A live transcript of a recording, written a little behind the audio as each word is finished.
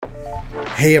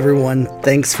Hey everyone,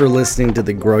 thanks for listening to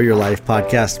the Grow Your Life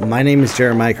podcast. My name is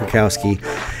Jeremiah Krakowski,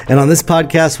 and on this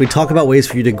podcast we talk about ways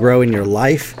for you to grow in your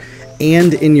life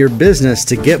and in your business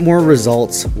to get more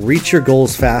results, reach your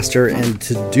goals faster, and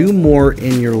to do more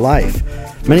in your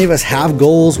life. Many of us have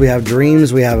goals, we have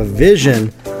dreams, we have a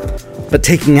vision, but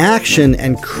taking action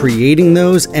and creating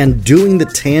those and doing the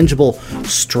tangible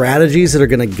strategies that are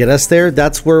going to get us there,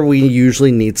 that's where we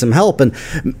usually need some help. And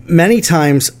many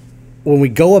times when we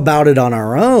go about it on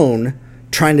our own,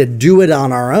 trying to do it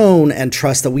on our own and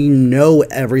trust that we know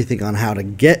everything on how to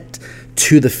get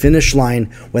to the finish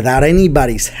line without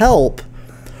anybody's help,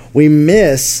 we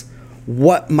miss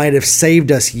what might have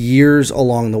saved us years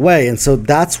along the way. And so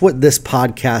that's what this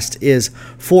podcast is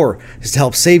for, is to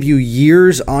help save you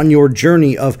years on your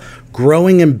journey of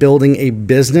growing and building a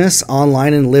business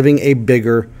online and living a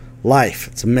bigger life.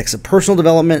 It's a mix of personal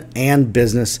development and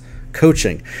business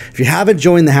coaching. If you haven't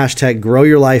joined the hashtag Grow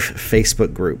Your Life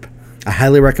Facebook group, I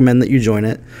highly recommend that you join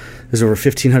it. There's over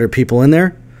 1,500 people in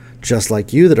there, just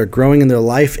like you, that are growing in their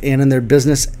life and in their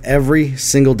business every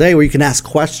single day, where you can ask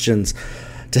questions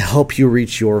to help you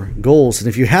reach your goals. And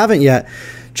if you haven't yet,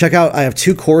 check out, I have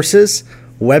 2 courses,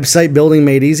 Website Building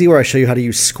Made Easy, where I show you how to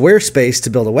use Squarespace to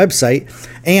build a website,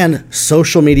 and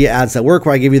Social Media Ads That Work,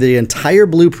 where I give you the entire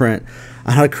blueprint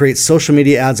on how to create social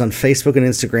media ads on Facebook and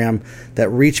Instagram that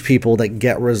reach people, that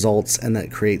get results, and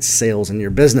that create sales in your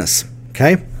business.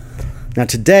 Okay? Now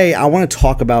today, I want to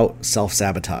talk about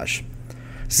self-sabotage.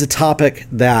 This is a topic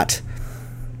that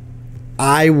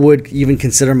I would even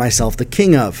consider myself the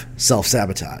king of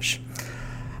self-sabotage.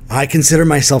 I consider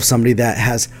myself somebody that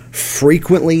has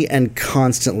frequently and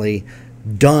constantly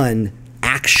done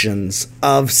actions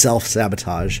of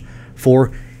self-sabotage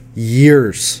for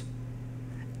years.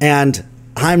 And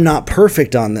I'm not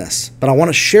perfect on this, but I want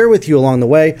to share with you along the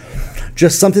way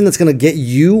just something that's going to get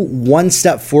you one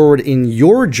step forward in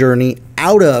your journey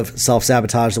out of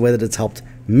self-sabotage, the way that it's helped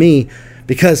me.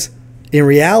 Because in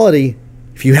reality,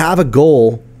 if you have a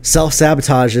goal,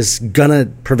 self-sabotage is going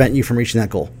to prevent you from reaching that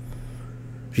goal.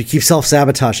 If you keep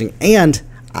self-sabotaging, and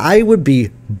I would be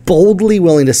boldly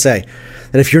willing to say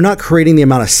that if you're not creating the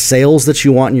amount of sales that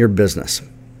you want in your business,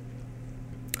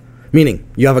 meaning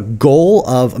you have a goal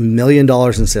of $1 million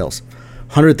in sales,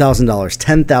 $100,000,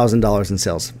 $10,000 in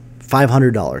sales,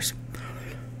 $500.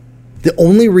 The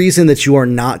only reason that you are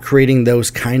not creating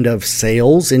those kind of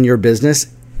sales in your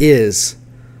business is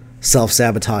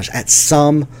self-sabotage at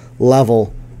some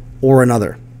level or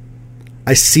another.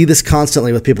 I see this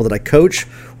constantly with people that I coach,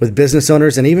 with business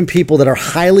owners, and even people that are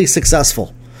highly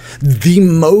successful. The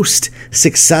most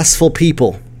successful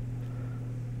people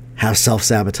have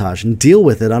self-sabotage and deal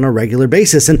with it on a regular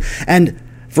basis. And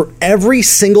for every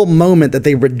single moment that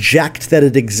they reject that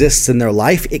it exists in their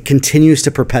life, it continues to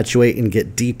perpetuate and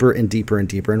get deeper and deeper and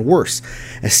deeper and worse.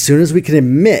 As soon as we can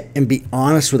admit and be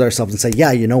honest with ourselves and say,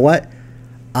 yeah, you know what?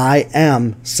 I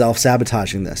am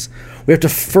self-sabotaging this. We have to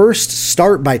first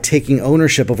start by taking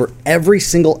ownership over every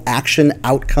single action,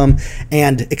 outcome,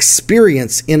 and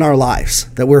experience in our lives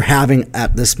that we're having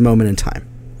at this moment in time.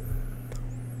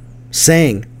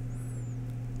 Saying,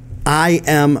 I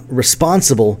am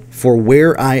responsible for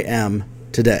where I am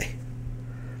today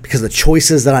because of the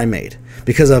choices that I made,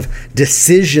 because of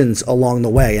decisions along the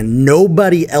way, and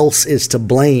nobody else is to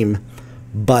blame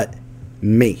but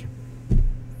me.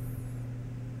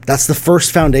 That's the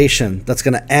first foundation that's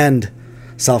going to end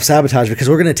self-sabotage, because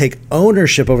we're going to take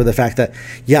ownership over the fact that,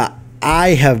 yeah, I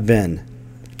have been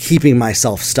keeping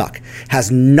myself stuck. Has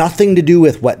nothing to do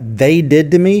with what they did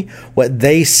to me, what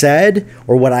they said,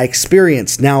 or what I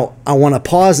experienced. Now, I want to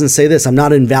pause and say this. I'm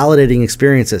not invalidating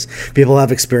experiences. People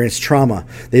have experienced trauma.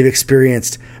 They've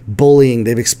experienced bullying.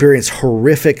 They've experienced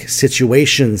horrific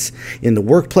situations in the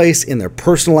workplace, in their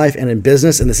personal life, and in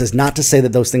business. And this is not to say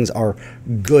that those things are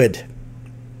good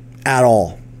at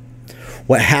all.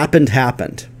 What happened,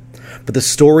 happened. But the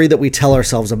story that we tell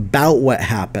ourselves about what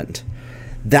happened,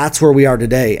 that's where we are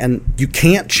today. And you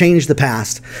can't change the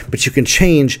past, but you can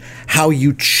change how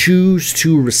you choose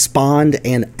to respond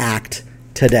and act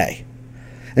today.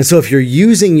 And so if you're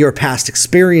using your past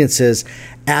experiences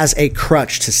as a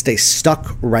crutch to stay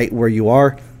stuck right where you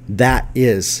are, that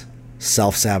is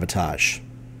self-sabotage.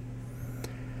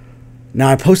 Now,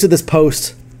 I posted this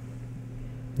post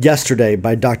yesterday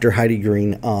by Dr. Heidi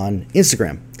Green on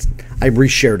Instagram. I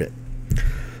reshared it.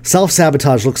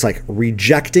 Self-sabotage looks like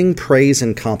rejecting praise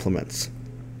and compliments,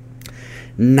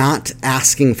 not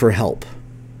asking for help,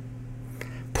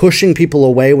 pushing people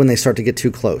away when they start to get too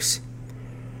close,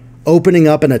 opening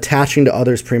up and attaching to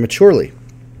others prematurely,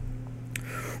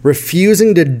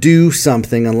 refusing to do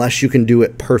something unless you can do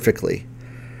it perfectly,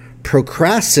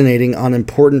 procrastinating on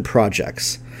important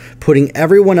projects, putting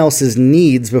everyone else's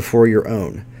needs before your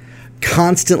own,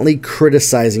 constantly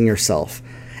criticizing yourself,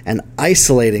 and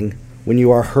isolating when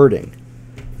you are hurting.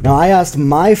 Now, I asked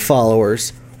my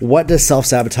followers, what does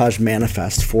self-sabotage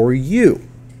manifest for you?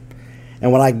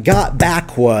 And what I got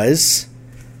back was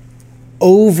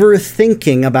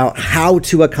overthinking about how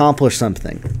to accomplish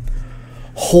something,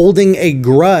 holding a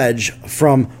grudge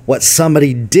from what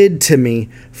somebody did to me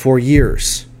for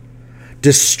years,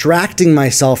 distracting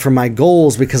myself from my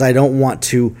goals because I don't want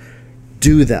to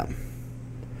do them,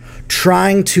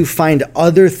 trying to find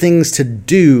other things to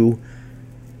do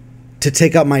to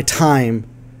take up my time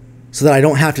so that I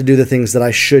don't have to do the things that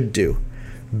I should do,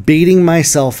 beating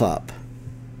myself up,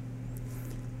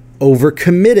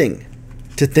 overcommitting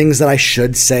to things that I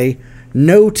should say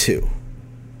no to.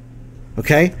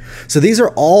 Okay? So these are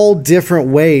all different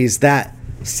ways that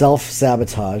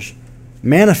self-sabotage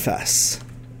manifests.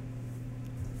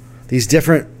 These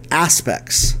different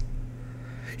aspects.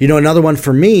 Another one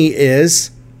for me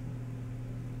is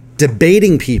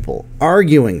debating people,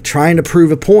 arguing, trying to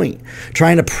prove a point,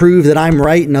 trying to prove that I'm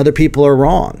right and other people are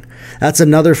wrong. That's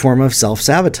another form of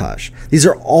self-sabotage. These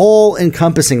are all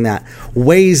encompassing that,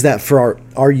 ways that for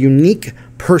our unique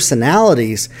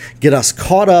personalities get us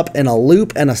caught up in a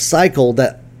loop and a cycle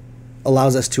that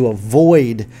allows us to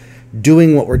avoid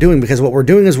doing what we're doing, because what we're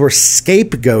doing is we're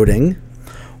scapegoating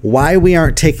why we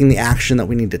aren't taking the action that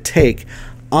we need to take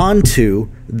onto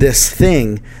this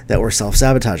thing that we're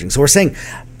self-sabotaging. So we're saying,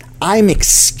 I'm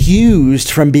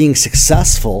excused from being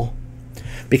successful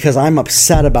because I'm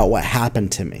upset about what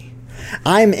happened to me.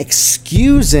 I'm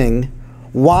excusing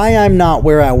why I'm not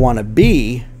where I want to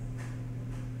be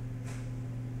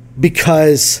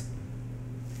because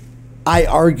I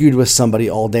argued with somebody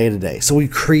all day today. So we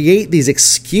create these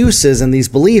excuses and these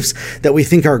beliefs that we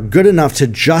think are good enough to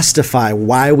justify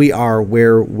why we are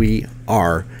where we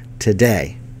are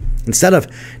today. Instead of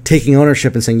taking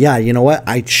ownership and saying, yeah, you know what?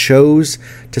 I chose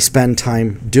to spend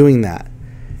time doing that.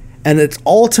 And it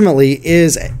ultimately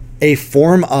is a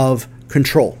form of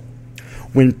control.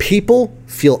 When people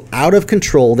feel out of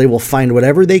control, they will find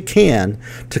whatever they can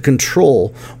to control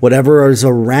whatever is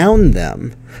around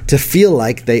them to feel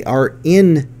like they are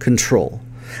in control.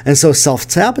 And so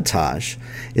self-sabotage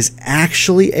is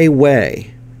actually a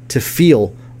way to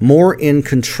feel more in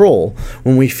control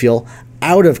when we feel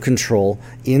out of control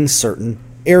in certain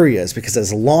areas, because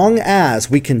as long as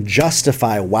we can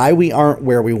justify why we aren't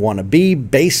where we want to be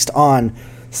based on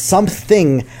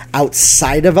something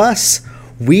outside of us,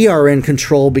 we are in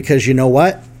control, because you know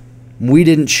what? We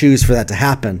didn't choose for that to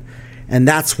happen. And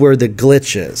that's where the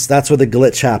glitch is. That's where the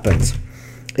glitch happens,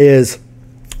 is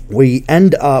we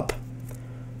end up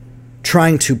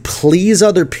trying to please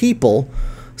other people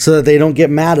so that they don't get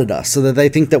mad at us, so that they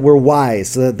think that we're wise,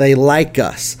 so that they like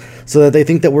us, so that they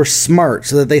think that we're smart,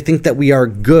 so that they think that we are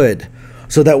good,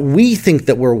 so that we think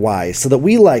that we're wise, so that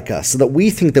we like us, so that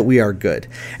we think that we are good.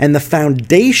 And the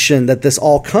foundation that this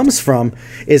all comes from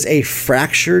is a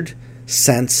fractured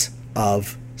sense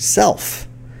of self,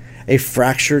 a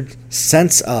fractured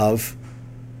sense of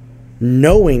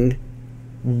knowing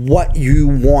what you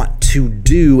want to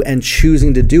do and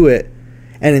choosing to do it,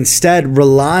 and instead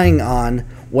relying on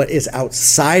what is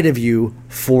outside of you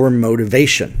for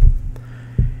motivation.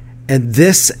 And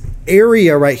this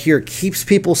area right here keeps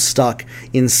people stuck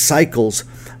in cycles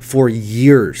for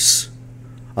years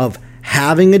of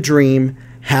having a dream,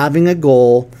 having a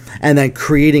goal, and then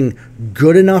creating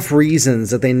good enough reasons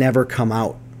that they never come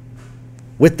out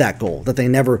with that goal, that they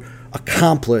never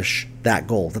accomplish that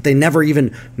goal, that they never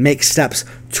even make steps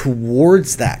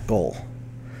towards that goal.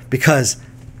 Because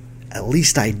at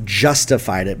least I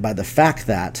justified it by the fact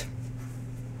that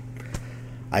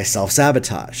I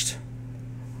self-sabotaged.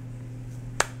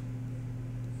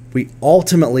 We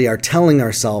ultimately are telling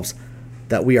ourselves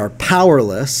that we are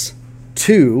powerless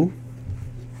to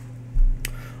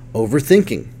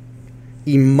overthinking,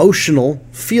 emotional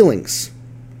feelings,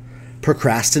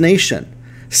 procrastination,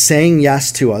 saying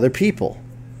yes to other people,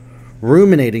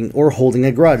 ruminating or holding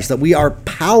a grudge, that we are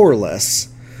powerless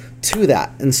to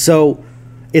that. And so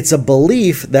it's a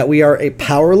belief that we are a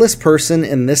powerless person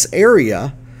in this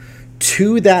area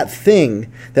to that thing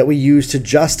that we use to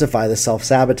justify the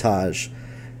self-sabotage,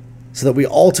 so that we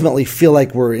ultimately feel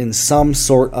like we're in some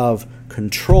sort of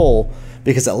control,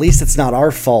 because at least it's not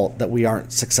our fault that we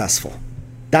aren't successful.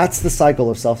 That's the cycle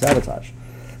of self-sabotage.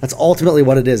 That's ultimately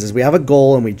what it is we have a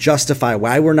goal and we justify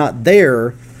why we're not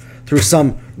there through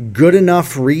some good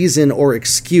enough reason or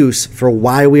excuse for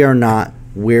why we are not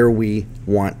where we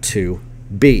want to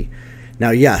be. Now,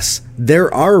 yes,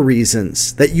 there are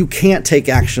reasons that you can't take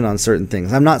action on certain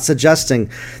things. I'm not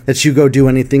suggesting that you go do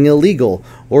anything illegal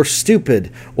or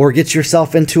stupid or get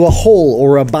yourself into a hole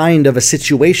or a bind of a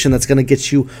situation that's going to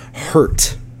get you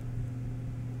hurt.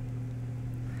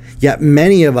 Yet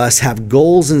many of us have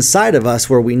goals inside of us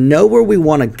where we know where we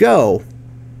want to go,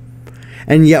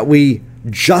 and yet we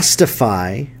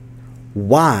justify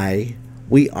why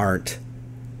we aren't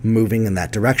moving in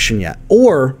that direction yet.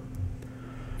 Or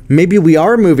maybe we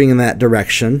are moving in that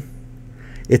direction,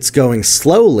 it's going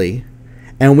slowly,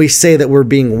 and we say that we're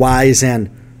being wise and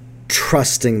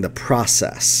trusting the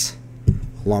process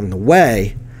along the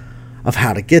way of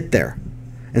how to get there.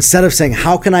 Instead of saying,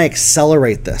 how can I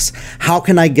accelerate this? How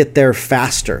can I get there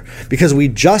faster? Because we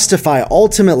justify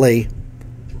ultimately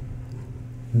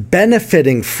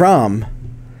benefiting from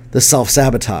the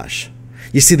self-sabotage.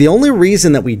 You see, the only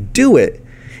reason that we do it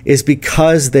is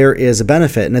because there is a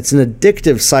benefit, and it's an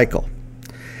addictive cycle.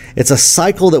 It's a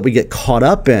cycle that we get caught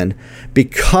up in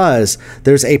because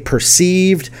there's a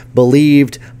perceived,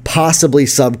 believed, possibly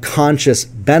subconscious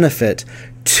benefit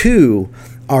to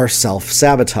our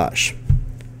self-sabotage.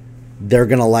 They're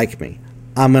going to like me.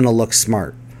 I'm going to look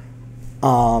smart.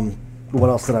 What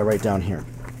else did I write down here?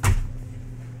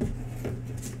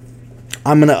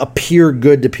 I'm going to appear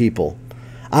good to people.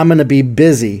 I'm going to be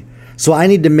busy. So I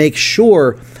need to make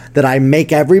sure that I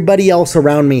make everybody else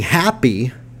around me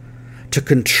happy to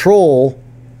control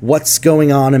what's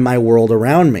going on in my world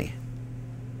around me.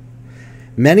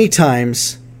 Many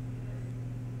times,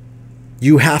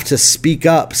 you have to speak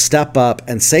up, step up,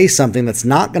 and say something that's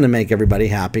not going to make everybody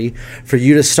happy for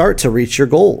you to start to reach your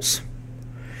goals.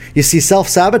 You see,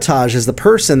 self-sabotage is the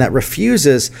person that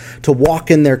refuses to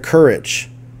walk in their courage,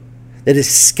 that is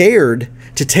scared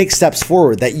to take steps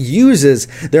forward, that uses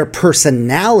their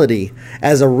personality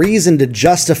as a reason to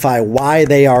justify why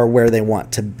they are where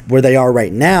they are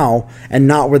right now and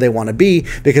not where they want to be,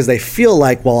 because they feel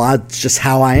like, well, that's just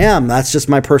how I am. That's just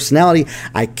my personality.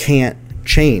 I can't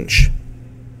change.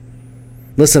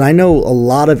 Listen, I know a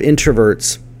lot of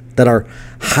introverts that are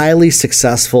highly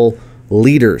successful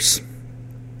leaders.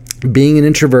 Being an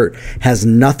introvert has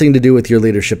nothing to do with your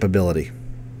leadership ability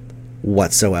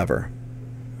whatsoever.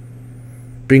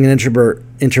 Being an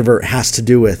introvert has to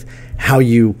do with how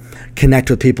you connect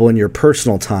with people in your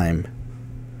personal time.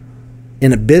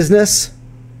 In a business,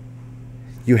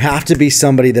 you have to be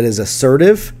somebody that is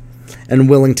assertive and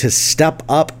willing to step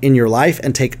up in your life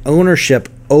and take ownership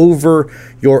over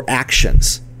your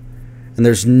actions. And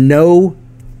there's no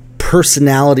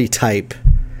personality type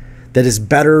that is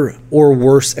better or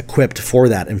worse equipped for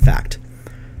that, in fact.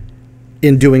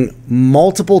 In doing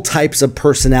multiple types of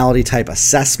personality type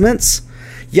assessments,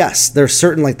 yes, there's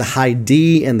certain like the high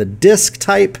D and the DISC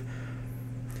type,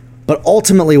 but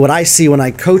ultimately what I see when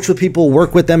I coach with people,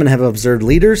 work with them, and have observed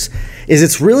leaders is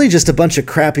it's really just a bunch of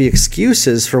crappy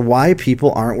excuses for why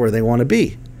people aren't where they want to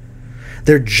be.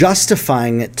 They're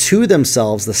justifying it to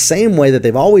themselves the same way that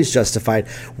they've always justified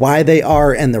why they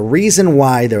are, and the reason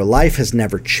why their life has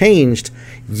never changed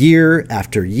year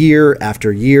after year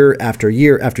after year after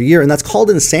year after year. And that's called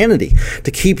insanity,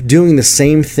 to keep doing the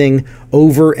same thing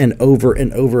over and over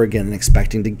and over again and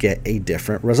expecting to get a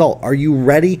different result. Are you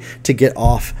ready to get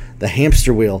off the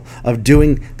hamster wheel of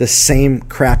doing the same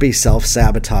crappy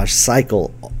self-sabotage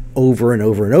cycle over and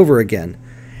over and over again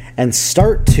and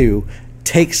start to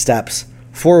take steps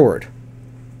forward?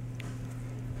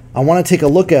 I want to take a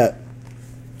look at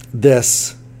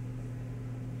this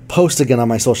post again on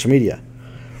my social media.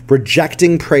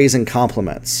 Rejecting praise and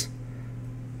compliments.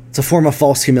 It's a form of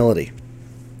false humility.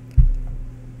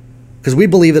 Because we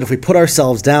believe that if we put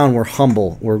ourselves down, we're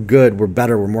humble, we're good, we're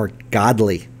better, we're more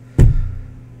godly.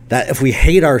 That if we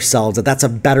hate ourselves, that's a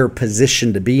better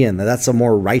position to be in, that's a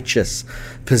more righteous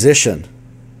position.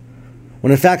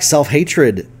 When in fact,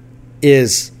 self-hatred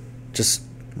is just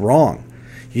wrong.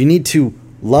 You need to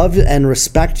love and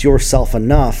respect yourself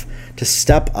enough to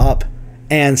step up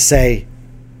and say,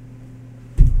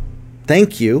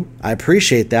 thank you, I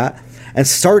appreciate that, and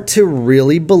start to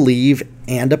really believe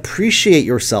and appreciate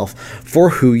yourself for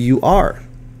who you are.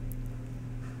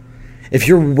 If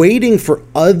you're waiting for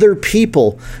other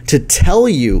people to tell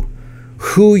you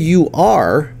who you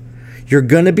are, you're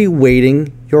going to be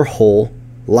waiting your whole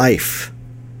life.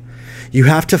 You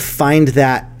have to find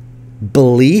that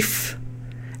belief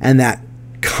and that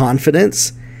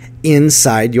confidence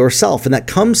inside yourself. And that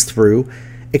comes through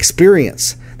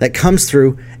experience. That comes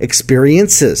through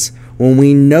experiences. When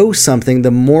we know something, the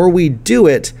more we do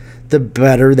it, the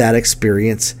better that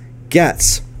experience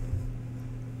gets.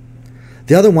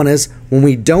 The other one is when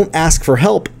we don't ask for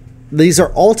help, these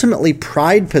are ultimately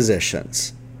pride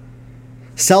positions.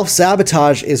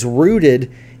 Self-sabotage is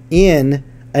rooted in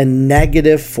a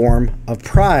negative form of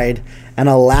pride and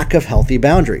a lack of healthy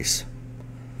boundaries.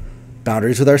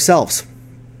 Boundaries with ourselves.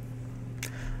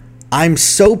 I'm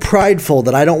so prideful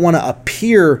that I don't want to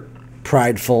appear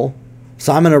prideful,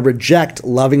 so I'm going to reject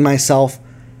loving myself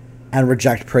and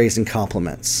reject praise and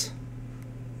compliments.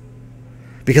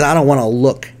 Because I don't want to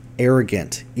look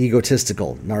arrogant,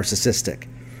 egotistical, narcissistic.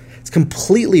 It's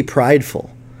completely prideful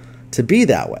to be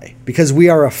that way because we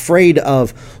are afraid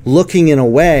of looking in a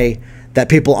way that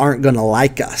people aren't going to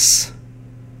like us.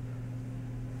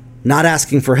 Not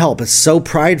asking for help. It's so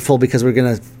prideful because we're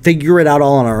going to figure it out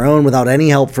all on our own without any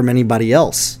help from anybody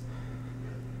else.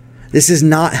 This is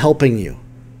not helping you.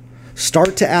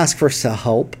 Start to ask for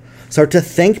help. Start to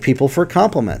thank people for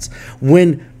compliments.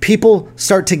 When people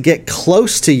start to get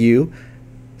close to you,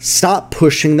 stop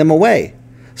pushing them away.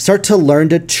 Start to learn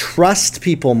to trust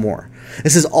people more.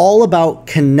 This is all about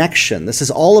connection. This is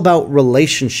all about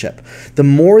relationship. The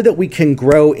more that we can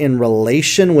grow in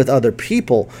relation with other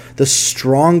people, the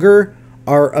stronger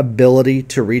our ability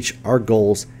to reach our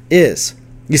goals is.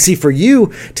 You see, for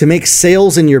you to make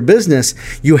sales in your business,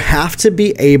 you have to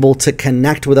be able to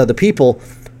connect with other people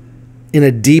in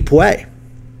a deep way,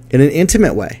 in an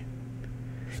intimate way.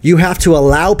 You have to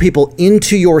allow people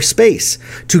into your space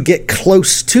to get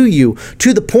close to you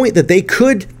to the point that they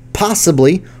could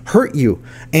possibly hurt you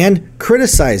and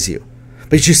criticize you.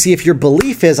 But you see, if your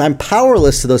belief is I'm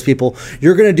powerless to those people,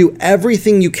 you're going to do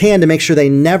everything you can to make sure they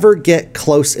never get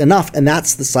close enough. And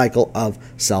that's the cycle of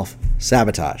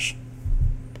self-sabotage.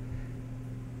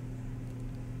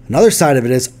 Another side of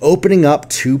it is opening up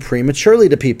too prematurely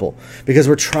to people because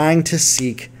we're trying to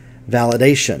seek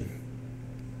validation.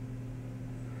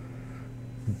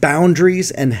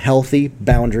 Boundaries and healthy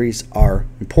boundaries are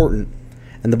important.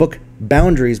 And the book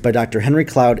Boundaries by Dr. Henry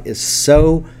Cloud is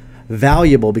so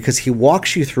valuable because he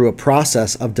walks you through a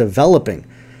process of developing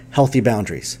healthy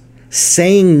boundaries,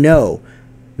 saying no,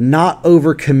 not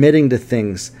overcommitting to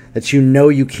things that you know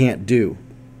you can't do,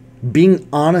 being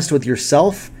honest with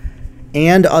yourself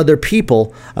and other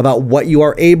people about what you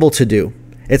are able to do.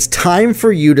 It's time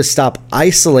for you to stop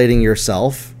isolating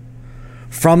yourself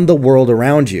from the world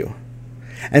around you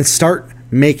and start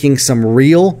making some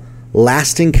real,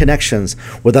 lasting connections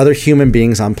with other human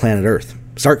beings on planet Earth.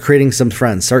 Start creating some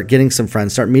friends, start getting some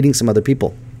friends, start meeting some other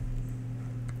people.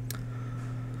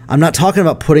 I'm not talking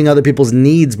about putting other people's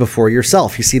needs before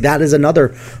yourself. You see, that is another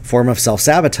form of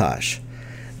self-sabotage.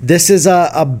 This is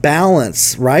a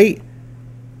balance, right?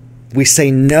 We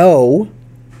say no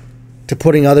to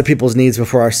putting other people's needs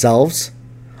before ourselves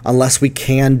unless we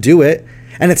can do it.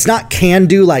 And it's not can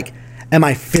do like, am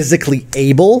I physically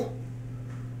able?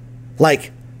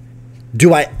 Like,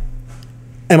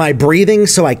 am I breathing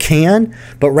so I can?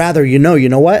 But rather, you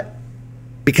know what?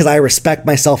 Because I respect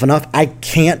myself enough, I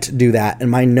can't do that.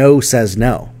 And my no says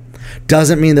no.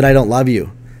 Doesn't mean that I don't love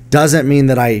you. Doesn't mean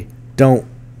that I don't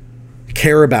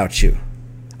care about you.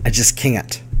 I just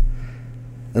can't.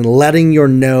 And letting your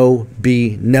no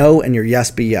be no and your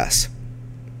yes be yes.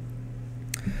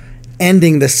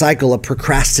 Ending the cycle of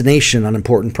procrastination on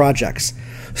important projects.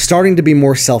 Starting to be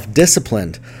more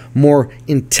self-disciplined, more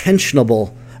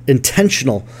intentional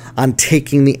on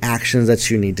taking the actions that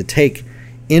you need to take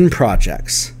in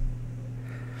projects.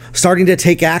 Starting to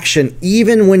take action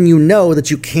even when you know that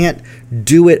you can't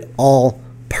do it all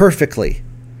perfectly.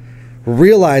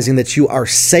 Realizing that you are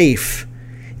safe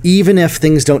even if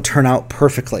things don't turn out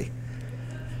perfectly.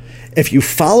 If you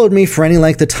followed me for any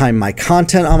length of time, my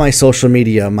content on my social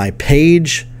media, my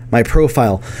page, my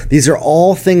profile, these are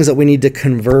all things that we need to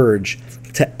converge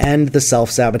to end the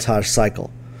self-sabotage cycle.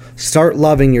 Start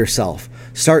loving yourself.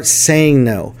 Start saying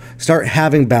no. Start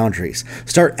having boundaries.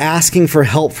 Start asking for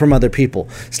help from other people.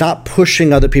 Stop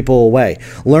pushing other people away.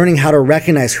 Learning how to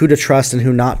recognize who to trust and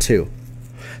who not to.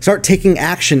 Start taking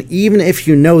action even if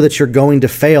you know that you're going to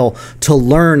fail to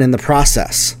learn in the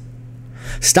process.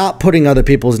 Stop putting other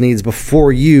people's needs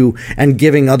before you and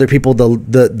giving other people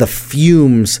the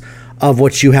fumes of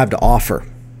what you have to offer.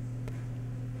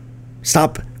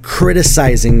 Stop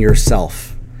criticizing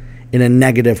yourself in a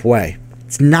negative way.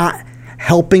 It's not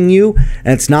helping you,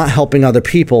 and it's not helping other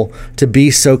people to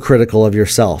be so critical of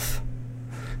yourself.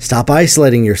 Stop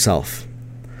isolating yourself.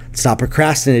 Stop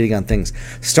procrastinating on things.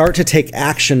 Start to take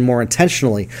action more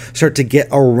intentionally. Start to get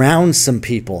around some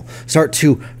people. Start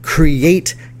to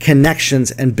create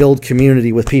connections and build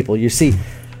community with people. You see,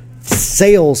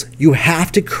 sales, you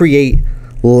have to create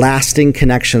lasting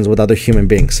connections with other human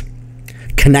beings.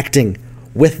 Connecting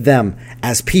with them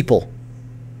as people.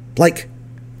 Like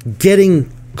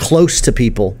getting close to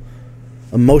people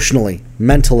emotionally,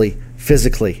 mentally,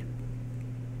 physically.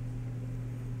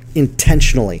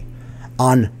 intentionally,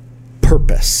 on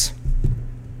purpose.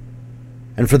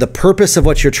 And for the purpose of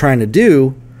what you're trying to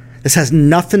do, this has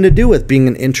nothing to do with being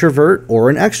an introvert or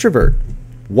an extrovert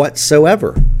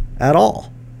whatsoever at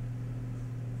all.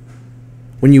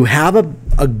 When you have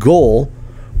a goal,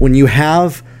 when you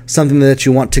have something that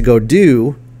you want to go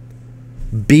do,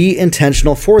 be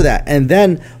intentional for that. And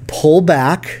then pull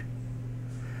back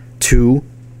to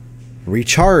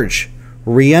recharge,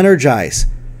 re-energize.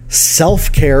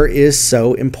 Self-care is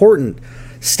so important.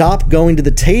 Stop going to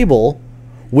the table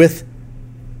with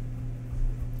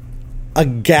a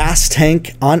gas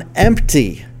tank on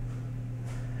empty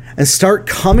and start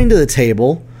coming to the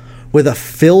table with a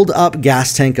filled up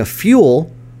gas tank of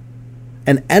fuel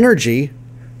and energy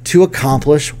to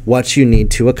accomplish what you need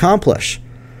to accomplish.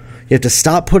 You have to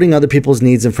stop putting other people's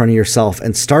needs in front of yourself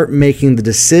and start making the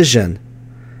decision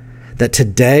that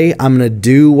today I'm going to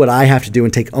do what I have to do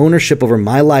and take ownership over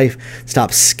my life.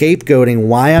 Stop scapegoating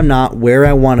why I'm not where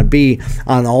I want to be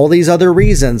on all these other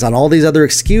reasons, on all these other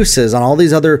excuses, on all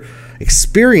these other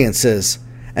experiences,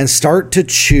 and start to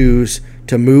choose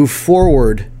to move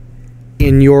forward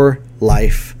in your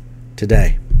life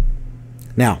today.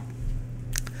 Now,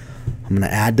 I'm going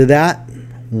to add to that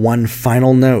one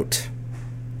final note.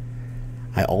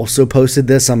 I also posted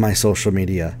this on my social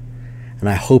media, and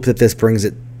I hope that this brings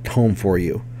it home for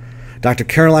you. Dr.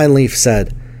 Caroline Leaf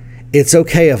said, "It's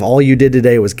okay if all you did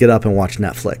today was get up and watch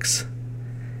Netflix.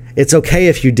 It's okay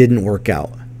if you didn't work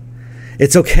out.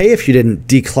 It's okay if you didn't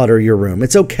declutter your room.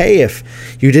 It's okay if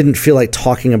you didn't feel like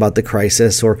talking about the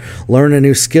crisis or learn a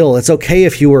new skill. It's okay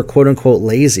if you were quote unquote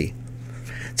lazy.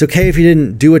 It's okay if you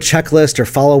didn't do a checklist or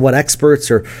follow what experts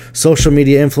or social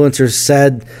media influencers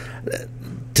said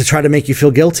to try to make you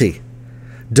feel guilty.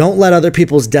 Don't let other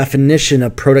people's definition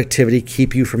of productivity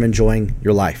keep you from enjoying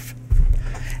your life."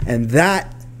 And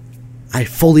that I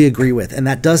fully agree with. And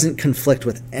that doesn't conflict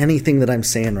with anything that I'm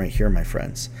saying right here, my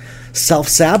friends.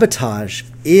 Self-sabotage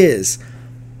is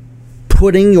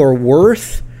putting your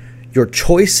worth, your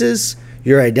choices,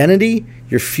 your identity,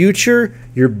 your future,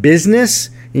 your business,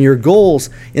 and your goals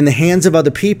in the hands of other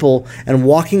people and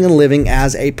walking and living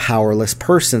as a powerless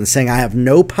person, saying, I have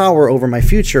no power over my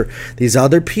future. These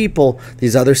other people,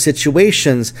 these other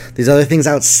situations, these other things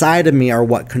outside of me are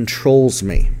what controls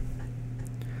me.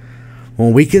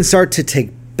 When we can start to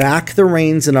take back the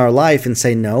reins in our life and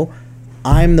say, no,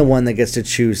 I'm the one that gets to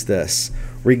choose this,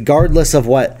 regardless of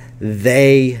what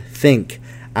they think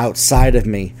outside of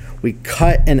me, we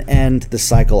cut and end the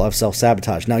cycle of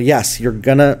self-sabotage. Now, yes, you're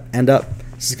going to end up,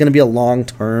 this is going to be a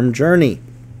long-term journey.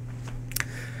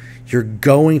 You're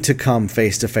going to come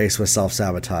face to face with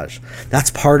self-sabotage. That's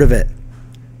part of it.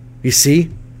 You see,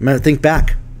 think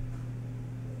back.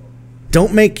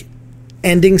 Don't make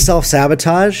ending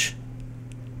self-sabotage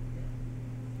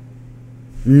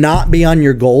not be on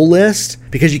your goal list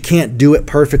because you can't do it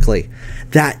perfectly.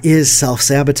 That is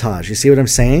self-sabotage. You see what I'm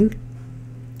saying?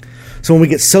 So when we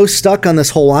get so stuck on this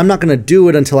whole, I'm not going to do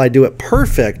it until I do it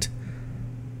perfect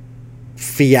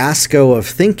fiasco of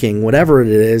thinking, whatever it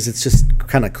is, it's just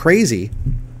kind of crazy.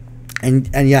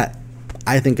 And yet,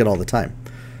 I think it all the time.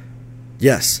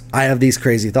 Yes, I have these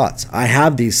crazy thoughts. I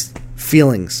have these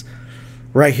feelings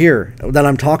right here that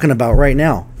I'm talking about right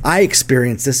now. I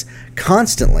experience this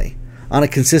constantly on a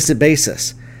consistent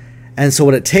basis. And so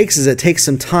what it takes is it takes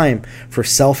some time for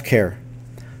self-care,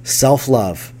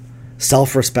 self-love,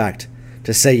 self-respect,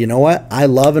 to say, you know what? I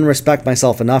love and respect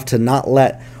myself enough to not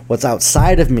let what's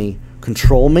outside of me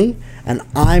control me, and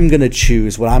I'm going to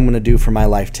choose what I'm going to do for my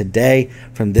life today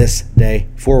from this day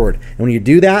forward. And when you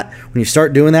do that, when you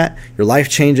start doing that, your life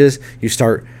changes. You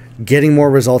start getting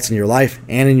more results in your life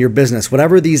and in your business,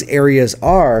 whatever these areas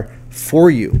are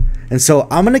for you. And so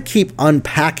I'm going to keep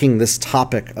unpacking this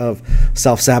topic of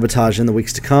self-sabotage in the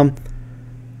weeks to come.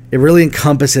 It really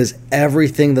encompasses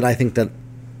everything that I think that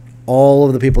all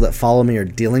of the people that follow me are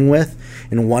dealing with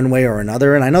in one way or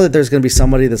another. And I know that there's going to be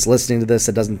somebody that's listening to this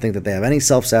that doesn't think that they have any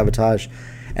self-sabotage,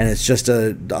 and it's just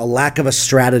a lack of a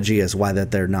strategy is why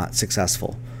that they're not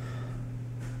successful.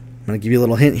 I'm going to give you a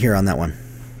little hint here on that one.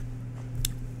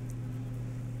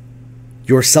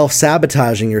 You're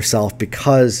self-sabotaging yourself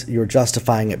because you're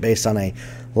justifying it based on a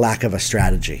lack of a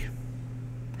strategy.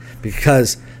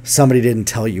 Because somebody didn't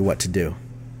tell you what to do.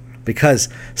 Because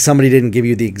somebody didn't give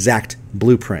you the exact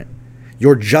blueprint.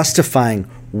 You're justifying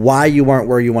why you aren't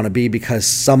where you want to be because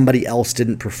somebody else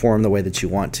didn't perform the way that you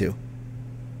want to.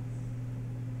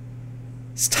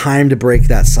 It's time to break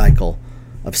that cycle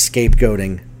of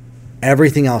scapegoating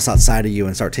everything else outside of you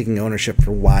and start taking ownership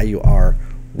for why you are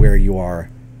where you are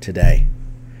today.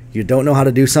 You don't know how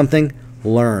to do something?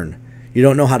 Learn. You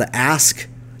don't know how to ask?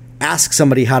 Ask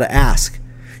somebody how to ask.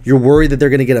 You're worried that they're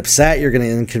going to get upset. You're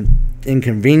going to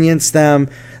inconvenience them.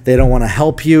 They don't want to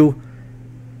help you.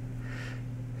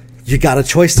 You got a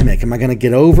choice to make. Am I going to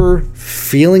get over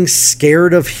feeling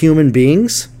scared of human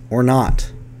beings or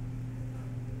not?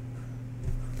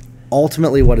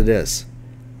 Ultimately what it is.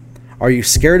 Are you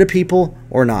scared of people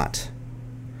or not?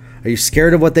 Are you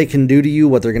scared of what they can do to you,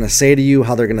 what they're going to say to you,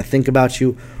 how they're going to think about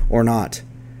you or not?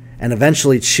 And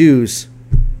eventually choose.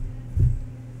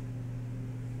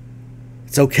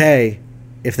 It's okay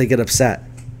if they get upset.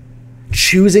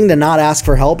 Choosing to not ask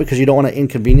for help because you don't want to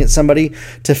inconvenience somebody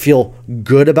to feel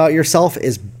good about yourself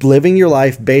is living your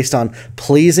life based on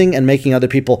pleasing and making other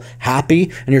people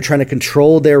happy, and you're trying to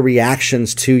control their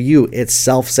reactions to you. It's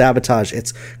self-sabotage,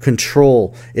 it's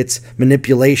control, it's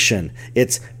manipulation,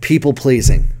 it's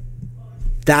people-pleasing.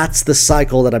 That's the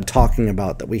cycle that I'm talking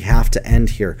about that we have to end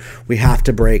here. We have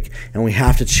to break, and we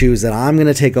have to choose that I'm going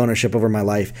to take ownership over my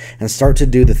life and start to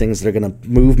do the things that are going to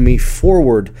move me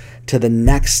forward to the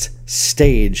next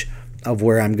stage of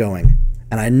where I'm going.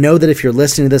 And I know that if you're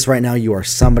listening to this right now, you are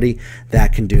somebody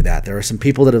that can do that. There are some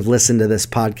people that have listened to this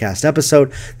podcast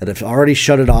episode that have already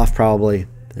shut it off probably.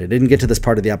 They didn't get to this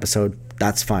part of the episode.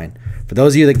 That's fine. For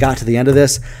those of you that got to the end of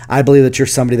this, I believe that you're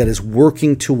somebody that is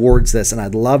working towards this, and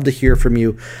I'd love to hear from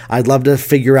you. I'd love to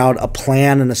figure out a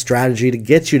plan and a strategy to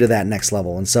get you to that next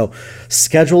level. And so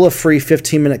schedule a free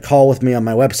 15-minute call with me on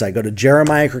my website. Go to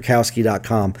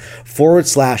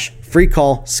jeremiahkrakowski.com/free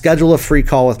call. Schedule a free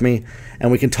call with me,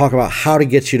 and we can talk about how to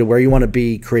get you to where you want to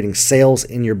be, creating sales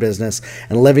in your business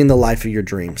and living the life of your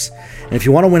dreams. And if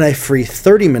you want to win a free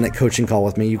 30-minute coaching call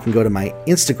with me, you can go to my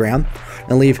Instagram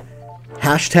and leave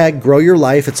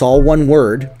 #GrowYourLife. It's all one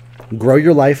word. Grow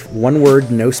Your Life, one word,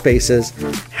 no spaces.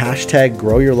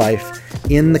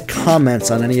 #GrowYourLife in the comments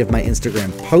on any of my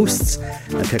Instagram posts.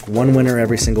 I pick one winner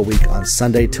every single week on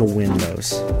Sunday to win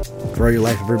those. Grow your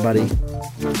life, everybody,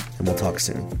 and we'll talk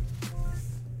soon.